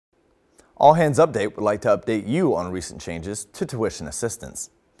All Hands Update would like to update you on recent changes to tuition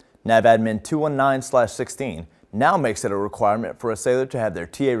assistance. NAVADMIN 219/16 now makes it a requirement for a sailor to have their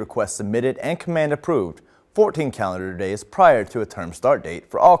TA request submitted and command approved 14 calendar days prior to a term start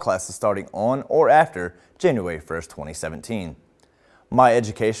date for all classes starting on or after January 1st, 2017. My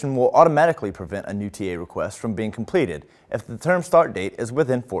Education will automatically prevent a new TA request from being completed if the term start date is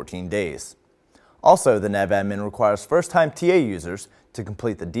within 14 days. Also, the NAVADMIN requires first-time TA users to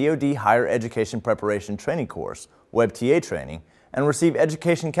complete the DoD Higher Education Preparation Training Course, WebTA training, and receive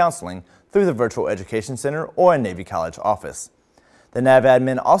education counseling through the Virtual Education Center or a Navy College office. The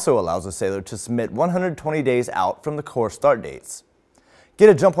NAVADMIN also allows a sailor to submit 120 days out from the course start dates. Get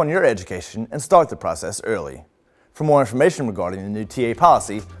a jump on your education and start the process early. For more information regarding the new TA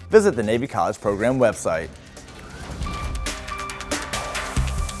policy, visit the Navy College Program website.